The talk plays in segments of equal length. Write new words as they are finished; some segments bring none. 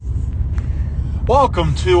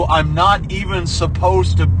Welcome to I'm Not Even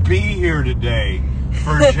Supposed to Be Here Today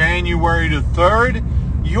for January the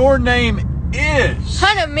 3rd. Your name is...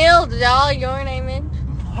 Hunter Mills, all your name is?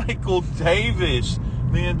 Michael Davis.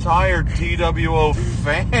 The entire TWO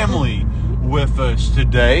family with us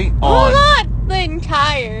today on... Well, not the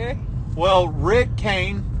entire. Well, Rick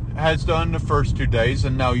Kane has done the first 2 days,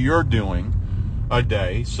 and now you're doing a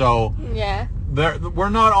day. So yeah, we're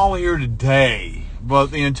not all here today,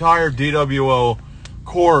 but the entire DWO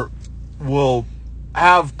Corp will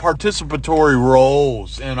have participatory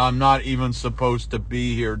roles, and I'm not even supposed to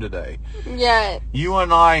be here today. Yeah. You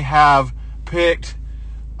and I have picked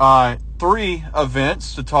 3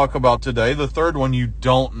 events to talk about today. The third one you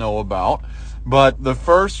don't know about, but the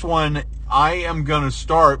first one I am going to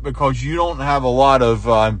start because you don't have a lot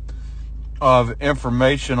of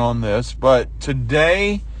information on this. But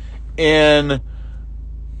today in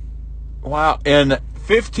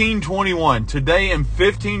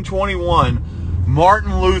 1521,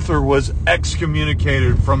 Martin Luther was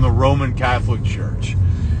excommunicated from the Roman Catholic Church.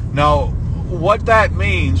 Now, what that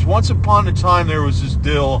means, once upon a time there was this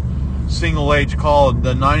single H called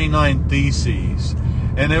the 99 Theses,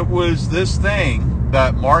 and it was this thing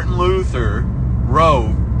that Martin Luther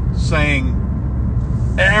wrote saying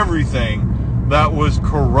everything that was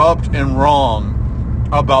corrupt and wrong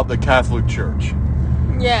about the Catholic Church.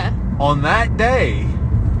 Yeah. On that day,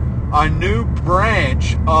 a new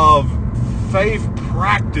branch of faith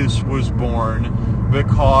practice was born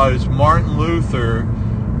because Martin Luther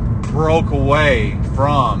broke away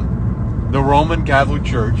from the Roman Catholic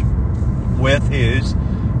Church with his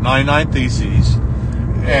 99 Theses,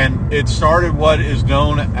 and it started what is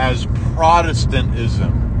known as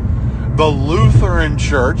Protestantism. The Lutheran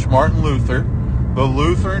Church, Martin Luther, the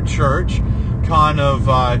Lutheran Church kind of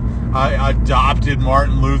adopted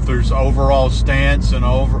Martin Luther's overall stance and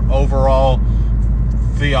overall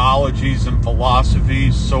theologies and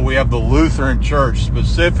philosophies. So we have the Lutheran Church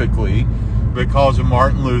specifically because of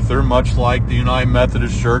Martin Luther, much like the United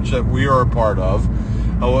Methodist Church that we are a part of.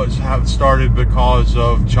 Was started because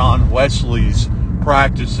of John Wesley's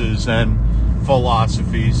practices and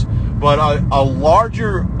philosophies. But a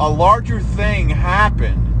larger thing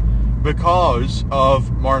happened because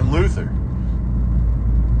of Martin Luther.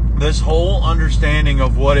 This whole understanding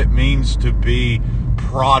of what it means to be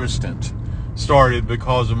Protestant started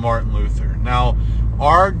because of Martin Luther. Now,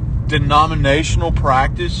 our denominational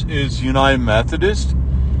practice is United Methodist,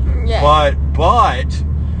 yeah. but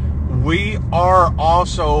we are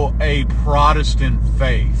also a Protestant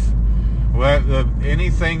faith.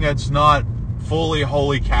 Anything that's not fully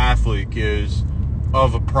Holy Catholic is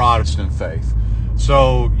of a Protestant faith.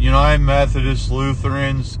 So United Methodists,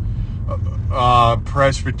 Lutherans,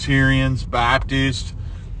 Presbyterians, Baptists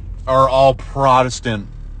are all Protestant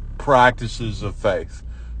practices of faith.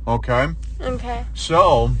 Okay? Okay.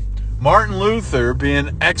 So, Martin Luther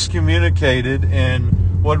being excommunicated in,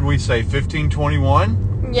 what did we say,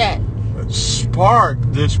 1521? Yeah.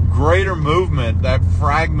 Sparked this greater movement that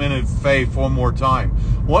fragmented faith one more time.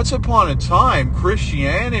 Once upon a time,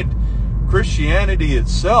 Christianity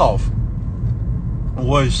itself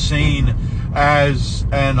was seen as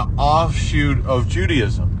an offshoot of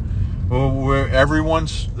Judaism, where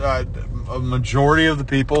everyone's, a majority of the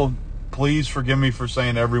people, please forgive me for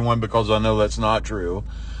saying everyone because I know that's not true,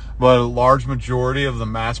 but a large majority of the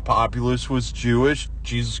mass populace was Jewish.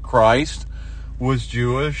 Jesus Christ was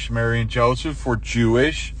Jewish. Mary and Joseph were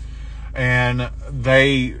Jewish. And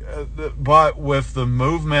but with the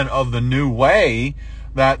movement of the New Way,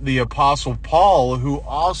 that the Apostle Paul, who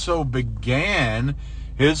also began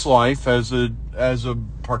his life as a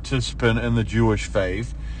participant in the Jewish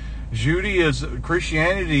faith,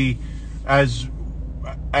 Christianity, as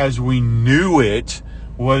we knew it,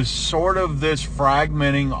 was sort of this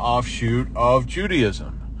fragmenting offshoot of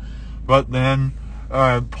Judaism. But then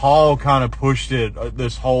Paul kind of pushed it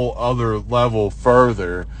this whole other level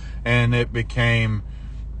further, and it became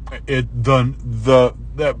the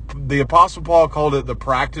Apostle Paul called it the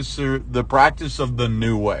practice of the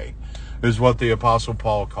New Way, is what the Apostle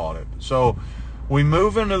Paul called it. So we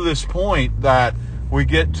move into this point that we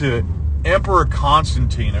get to Emperor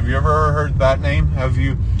Constantine. Have you ever heard that name? Have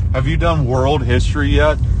you done world history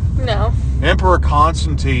yet? No. Emperor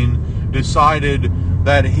Constantine decided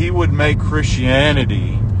that he would make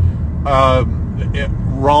Christianity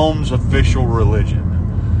Rome's official religion.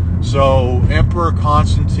 So Emperor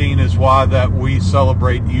Constantine is why that we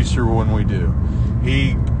celebrate Easter when we do.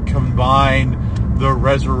 He combined the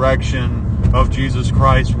resurrection of Jesus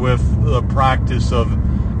Christ with the practice of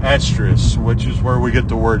Estrus, which is where we get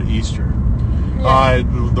the word Easter. Yeah.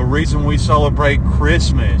 The reason we celebrate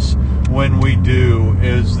Christmas when we do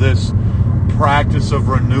is this practice of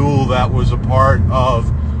renewal that was a part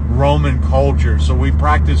of Roman culture. So we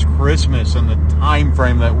practice Christmas in the time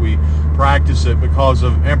frame that we practice it because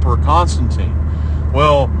of Emperor Constantine.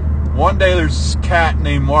 Well, one day there's this cat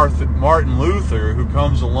named Martin Luther who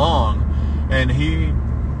comes along, and he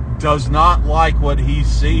does not like what he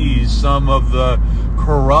sees, some of the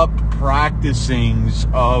corrupt practicings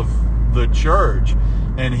of the church.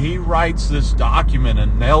 And he writes this document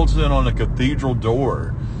and nails it on a cathedral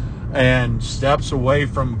door and steps away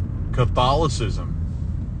from Catholicism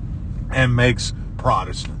and makes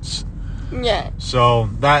Protestants. Yeah. So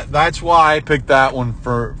that's why I picked that one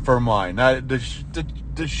for mine.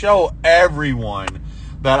 To show everyone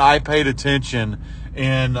that I paid attention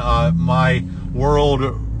in my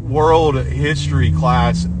world history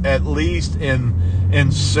class, at least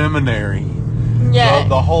in seminary. Yeah.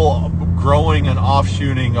 The whole growing and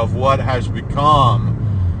offshooting of what has become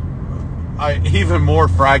even more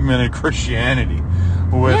fragmented Christianity.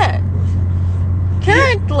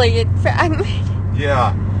 Currently, it's fragmented.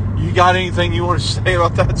 Yeah. You got anything you want to say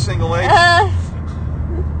about that single age?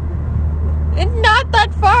 It's not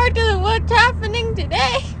that far to what's happening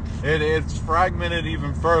today. It's fragmented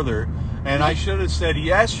even further. And I should have said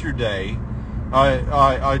yesterday,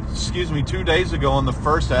 2 days ago on the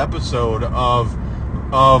first episode of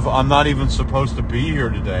I'm Not Even Supposed to Be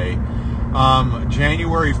Here Today,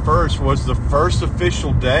 January 1st was the first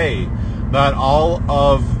official day that all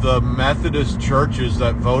of the Methodist churches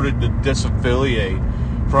that voted to disaffiliate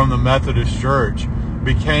from the Methodist Church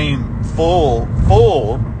became full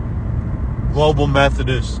Global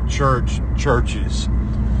Methodist churches.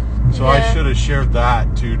 So I should have shared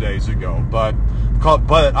that 2 days ago, but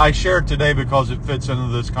I share it today because it fits into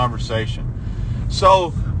this conversation.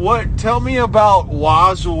 So tell me about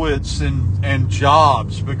Wazowitz and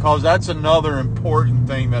jobs, because that's another important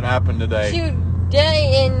thing that happened today.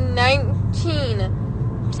 Today in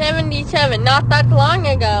 1977, not that long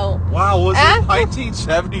ago. Wow, was it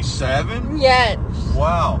 1977? Yes.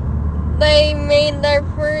 Wow. They made their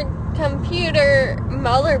first computer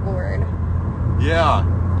motherboard. Yeah.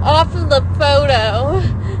 Off of the photo.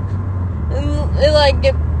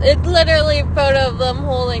 It's literally a photo of them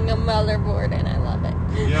holding a motherboard, and I love it.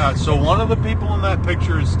 Yeah, so one of the people in that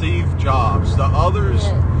picture is Steve Jobs. The other's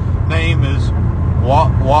name is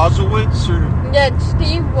Wazowitz, or? Yeah,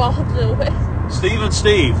 Steve Wazowitz. Steve and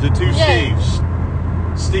Steve, the two Steves.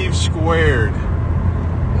 Steve squared.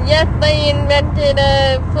 Yes, they invented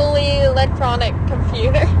a fully electronic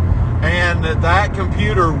computer. And that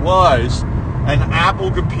computer was an Apple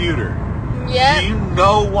computer. Yeah. Do you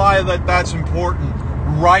know why that's important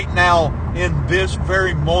right now in this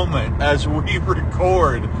very moment as we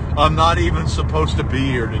record? I'm Not Even Supposed to Be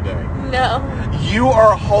Here Today. No. You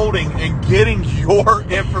are holding and getting your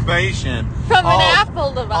information from an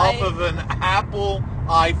Apple device. Off of an Apple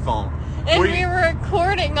iPhone. And we were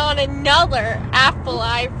recording on another Apple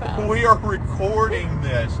iPhone. We are recording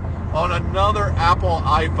this on another Apple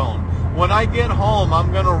iPhone. When I get home,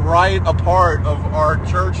 I'm going to write a part of our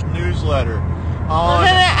church newsletter on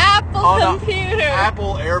an Apple computer.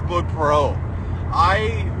 Apple AirBook Pro.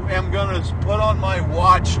 I am going to put on my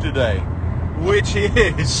watch today, which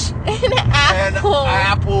is an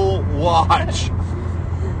Apple Watch.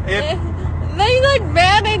 They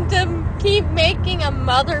managed to keep making a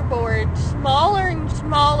motherboard smaller and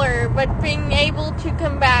smaller, but being able to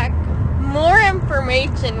come back more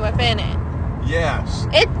information within it. Yes.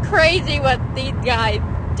 It's crazy what these guys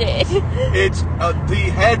did. It's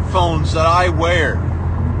the headphones that I wear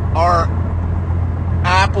are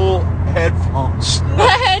Apple headphones. The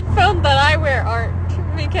headphones that I wear aren't,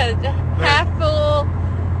 because Apple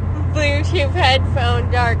Bluetooth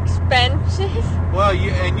headphones are expensive. Well,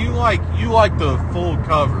 you like the full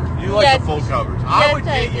cover. You like the full covers. I would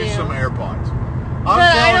get you some AirPods.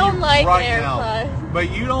 I don't like AirPods.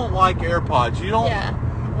 But you don't like AirPods. You don't. Yeah.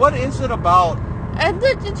 What is it about?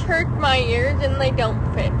 It just hurts my ears and they don't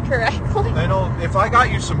fit correctly. They don't. If I got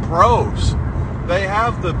you some Pros, they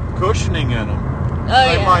have the cushioning in them.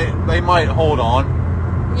 They might hold on.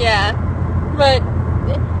 Yeah, but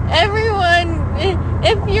everyone,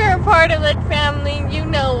 if you're a part of that family, you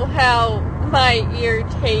know how my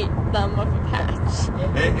ears hate them with a patch.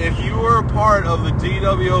 If you were a part of the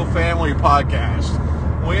DWO Family Podcast,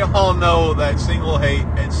 we all know that single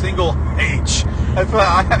H.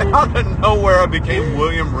 Out of nowhere, I became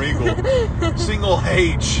William Regal. Single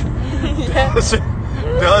H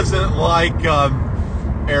doesn't like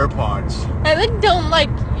AirPods. I don't like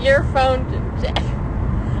earphones instead.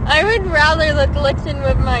 I would rather listen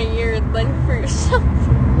with my ears than through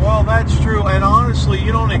something. Well, that's true. And honestly,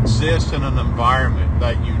 you don't exist in an environment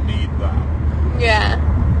that you need that. Yeah.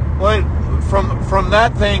 But from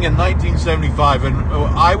that thing in 1975, and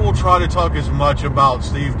I will try to talk as much about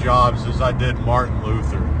Steve Jobs as I did Martin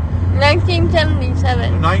Luther.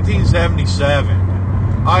 1977.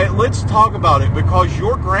 1977. Let's talk about it, because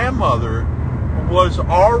your grandmother was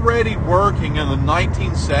already working in the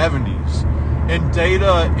 1970s in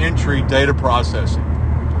data entry, data processing.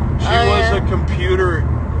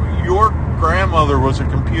 Your grandmother was a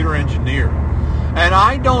computer engineer. And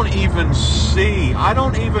I don't even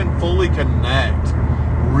fully connect,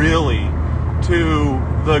 really, to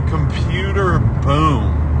the computer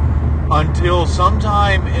boom until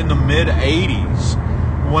sometime in the mid-'80s,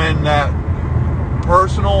 when that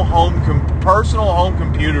personal home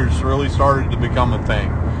computers really started to become a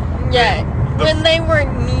thing. Yeah, when they were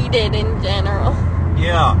needed in general.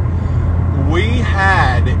 Yeah. We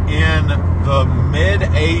had in the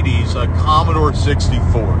mid-'80s a Commodore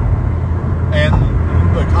 64. And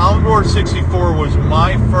the Commodore 64 was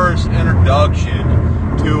my first introduction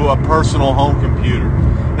to a personal home computer.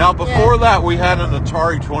 Now, before that, we had an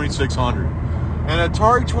Atari 2600. An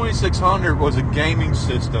Atari 2600 was a gaming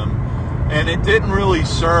system, and it didn't really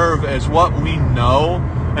serve as what we know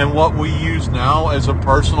and what we use now as a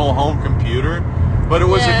personal home computer, but it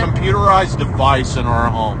was a computerized device in our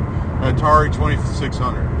home, an Atari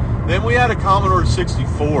 2600. Then we had a Commodore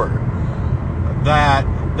 64 that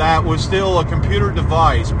was still a computer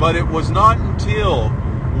device, but it was not until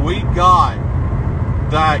we got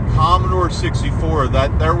that Commodore 64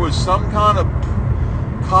 that there was some kind of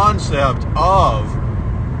concept of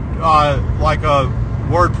like a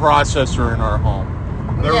word processor in our home.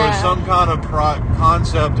 There was some kind of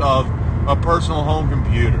concept of a personal home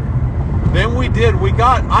computer. Then we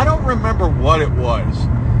got, I don't remember what it was.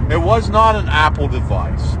 It was not an Apple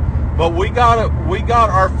device, but we got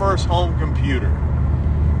our first home computer.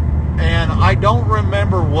 And I don't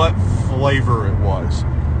remember what flavor it was.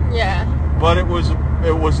 Yeah. But it was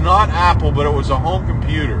not Apple, but it was a home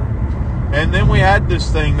computer. And then we had this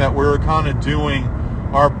thing that we were kind of doing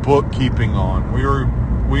our bookkeeping on. We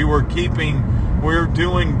were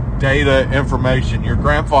doing data information. Your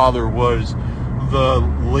grandfather was the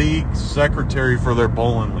league secretary for their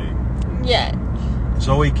bowling league. Yeah.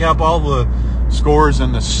 So he kept all the scores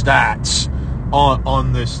and the stats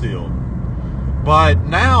on this deal. But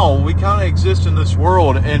now we kind of exist in this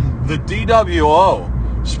world, and the DWO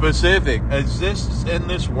specific exists in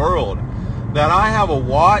this world, that I have a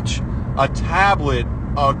watch, a tablet,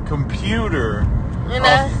 a computer, and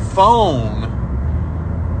a phone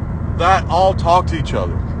that all talk to each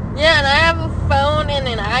other. Yeah, and I have a phone and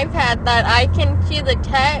an iPad that I can see the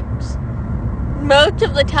text most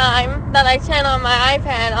of the time that I send on my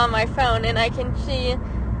iPad on my phone, and I can see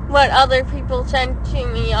what other people send to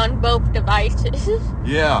me on both devices.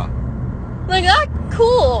 Yeah. Like, that's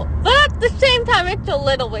cool. But at the same time, it's a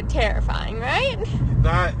little bit terrifying, right?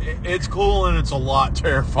 It's cool, and it's a lot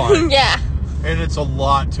terrifying. Yeah. And it's a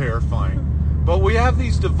lot terrifying. But we have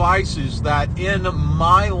these devices that in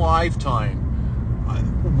my lifetime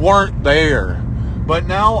weren't there. But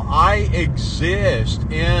now I exist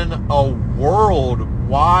in a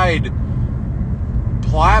worldwide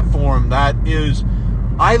platform that is...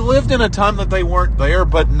 I lived in a time that they weren't there,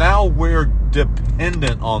 but now we're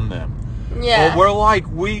dependent on them. Yeah. Or we're like,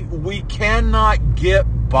 we cannot get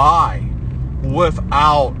by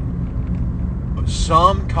without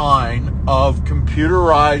some kind of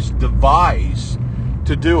computerized device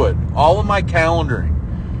to do it. All of my calendaring.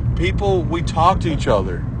 People, we talk to each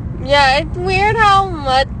other. Yeah, it's weird how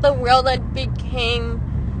much the world had became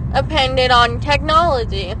dependent on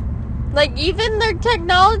technology. Like, even their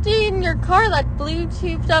technology in your car that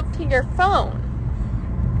Bluetooths up to your phone.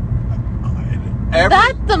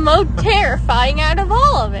 That's the most terrifying out of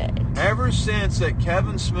all of it. Ever since that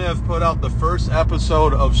Kevin Smith put out the first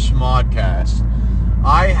episode of Smodcast,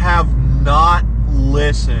 I have not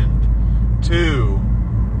listened to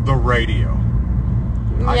the radio.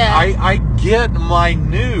 Yeah. I get my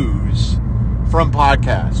news from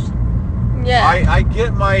podcasts. Yeah. I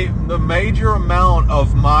get the major amount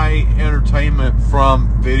of my entertainment from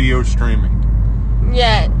video streaming.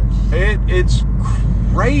 Yeah. It's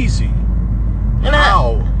crazy. And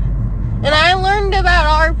how. I learned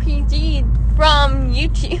about RPG from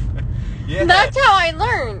YouTube. Yeah. That's how I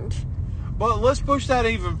learned. But let's push that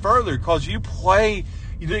even further, because you play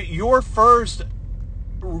your first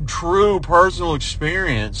true personal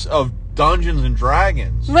experience of Dungeons and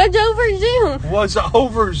Dragons was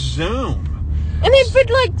over Zoom. And it's been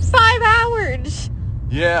like 5 hours.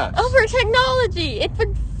 Yes. Over technology. It's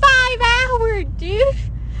been 5 hours, dude.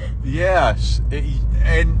 Yes.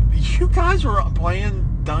 And you guys were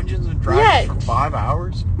playing Dungeons and Dragons for 5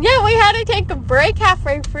 hours? Yeah, we had to take a break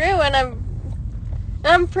halfway through, and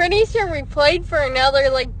I'm pretty sure we played for another,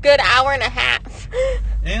 good hour and a half.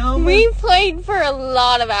 We played for a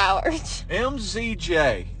lot of hours.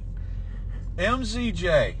 MZJ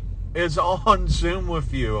is on Zoom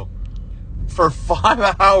with you for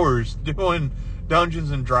 5 hours doing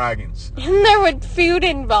Dungeons and Dragons. And there was food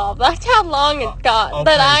involved. That's how long it got. Okay.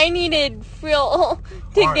 But I needed fuel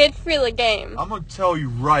to get through the game. I'm going to tell you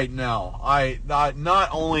right now, I not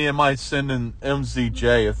only am I sending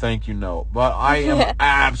MZJ a thank you note, but I am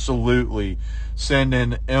absolutely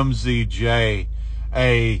sending MZJ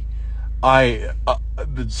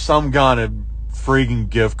some kind of freaking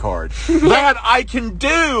gift card that I can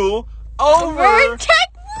do over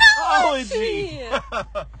technology.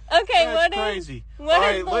 Okay, that's crazy. What All is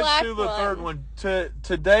right, the let's last do the one? third one.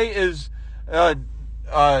 Today is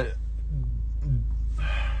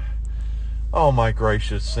oh my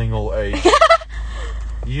gracious, single H.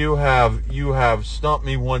 You have stumped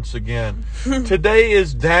me once again. Today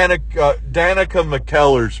is Danica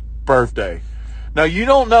McKellar's birthday. Now, you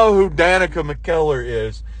don't know who Danica McKellar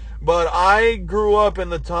is, but I grew up in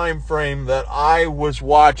the time frame that I was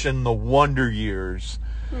watching the Wonder Years.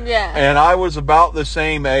 Yeah. And I was about the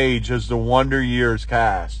same age as the Wonder Years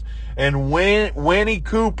cast. And Winnie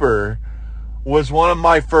Cooper was one of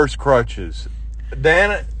my first crutches.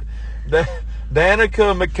 Danica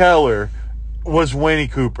McKellar was Winnie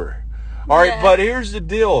Cooper. All right, but here's the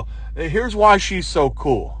deal. Here's why she's so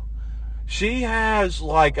cool. She has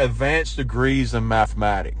advanced degrees in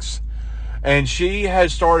mathematics. And she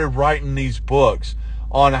has started writing these books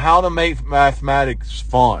on how to make mathematics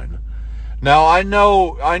fun. Now, I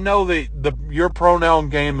know that your pronoun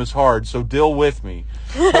game is hard, so deal with me.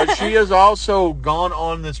 But she has also gone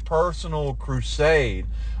on this personal crusade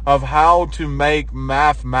of how to make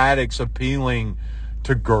mathematics appealing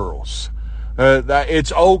to girls. That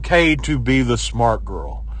it's okay to be the smart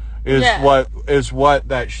girl is what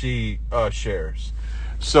that she shares.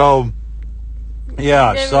 So,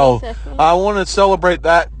 yeah. So I want to celebrate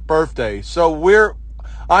that birthday. So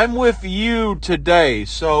I'm with you today.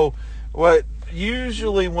 So.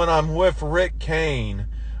 Usually when I'm with Rick Kane,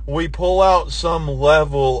 we pull out some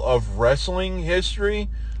level of wrestling history.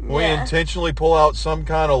 We intentionally pull out some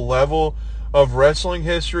kind of level of wrestling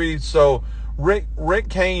history. So Rick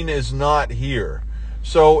Kane is not here.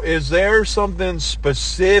 So is there something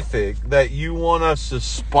specific that you want us to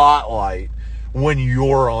spotlight when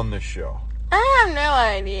you're on the show? I have no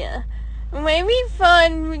idea. Maybe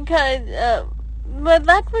fun because... but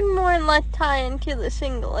that would more or less tie into the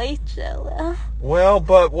single H show, though. Well,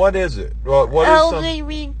 but what is it? What is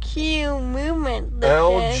LGBTQ movement?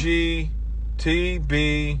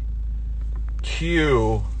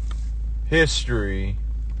 LGBTQ history.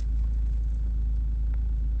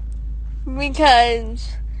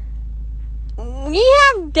 Because we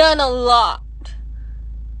have done a lot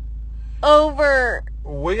over...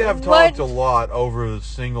 We have talked a lot over the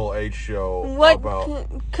single H show about...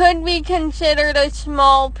 could be considered a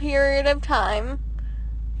small period of time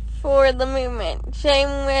for the movement.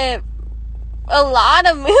 Same with a lot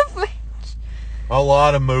of movements. A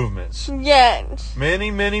lot of movements. Yes. Many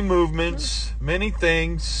movements. Many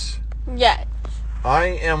things. Yes. I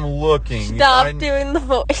am looking. Stop doing the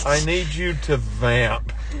voice. I need you to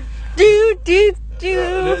vamp. Do.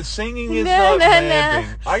 Singing is not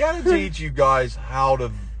vamping. I gotta teach you guys how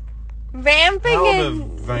to vamp.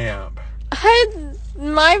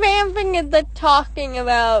 My vamping is the talking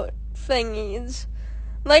about thingies.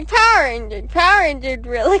 Like Power Rangers. Power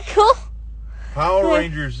Rangers really cool. Power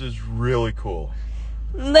Rangers is really cool.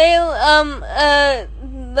 They, the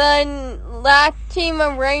last team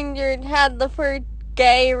of Rangers had the first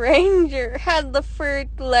gay Ranger, had the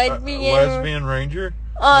first lesbian Ranger?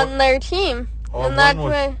 on their team. And that's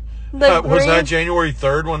when was that January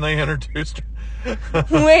 3rd when they introduced her?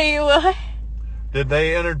 Wait, what? Did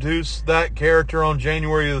they introduce that character on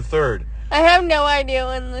January the 3rd? I have no idea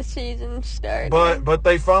when the season started. But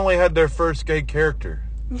they finally had their first gay character.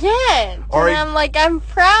 Yeah. I'm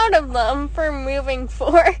proud of them for moving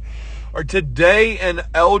forward. Or today in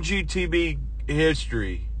LGBT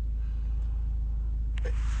history,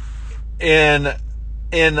 in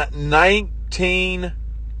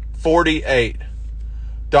 1948,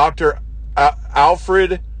 Dr.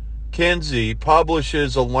 Alfred Kinsey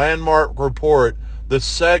publishes a landmark report, The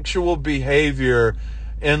Sexual Behavior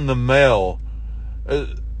in the Male,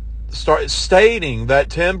 stating that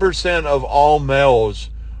 10% of all males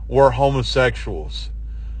were homosexuals.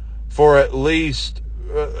 For at least,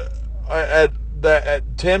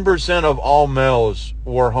 that 10% of all males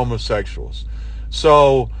were homosexuals.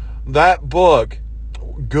 So that book,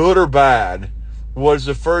 good or bad, was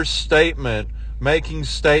the first statement making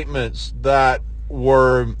statements that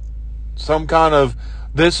were some kind of,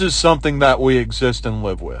 this is something that we exist and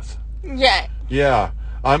live with. Yeah. Yeah.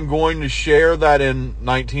 I'm going to share that in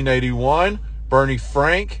 1981, Bernie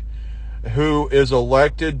Frank, who is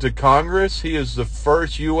elected to Congress, he is the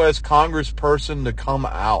first U.S. congressperson to come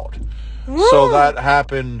out. Woo! So that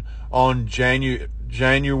happened on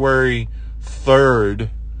January 3rd,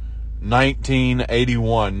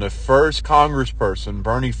 1981. The first congressperson,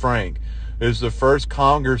 Bernie Frank, is the first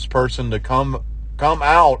congressperson to come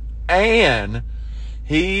out, and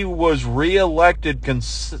he was reelected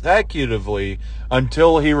consecutively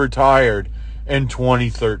until he retired in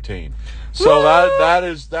 2013. So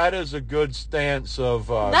that is a good stance of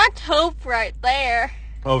that's hope right there.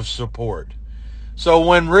 Of support. So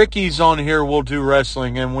when Ricky's on here, we'll do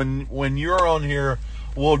wrestling, and when you're on here,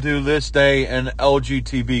 we'll do this day in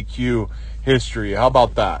LGBTQ history. How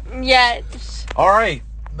about that? Yes. All right.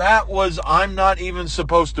 That was I'm not even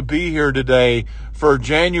supposed to be here today for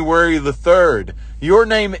January the 3rd. Your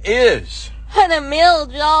name is Hannah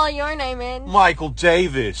Mills, all your name is Michael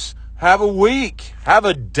Davis. Have a week. Have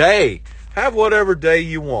a day. Have whatever day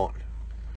you want.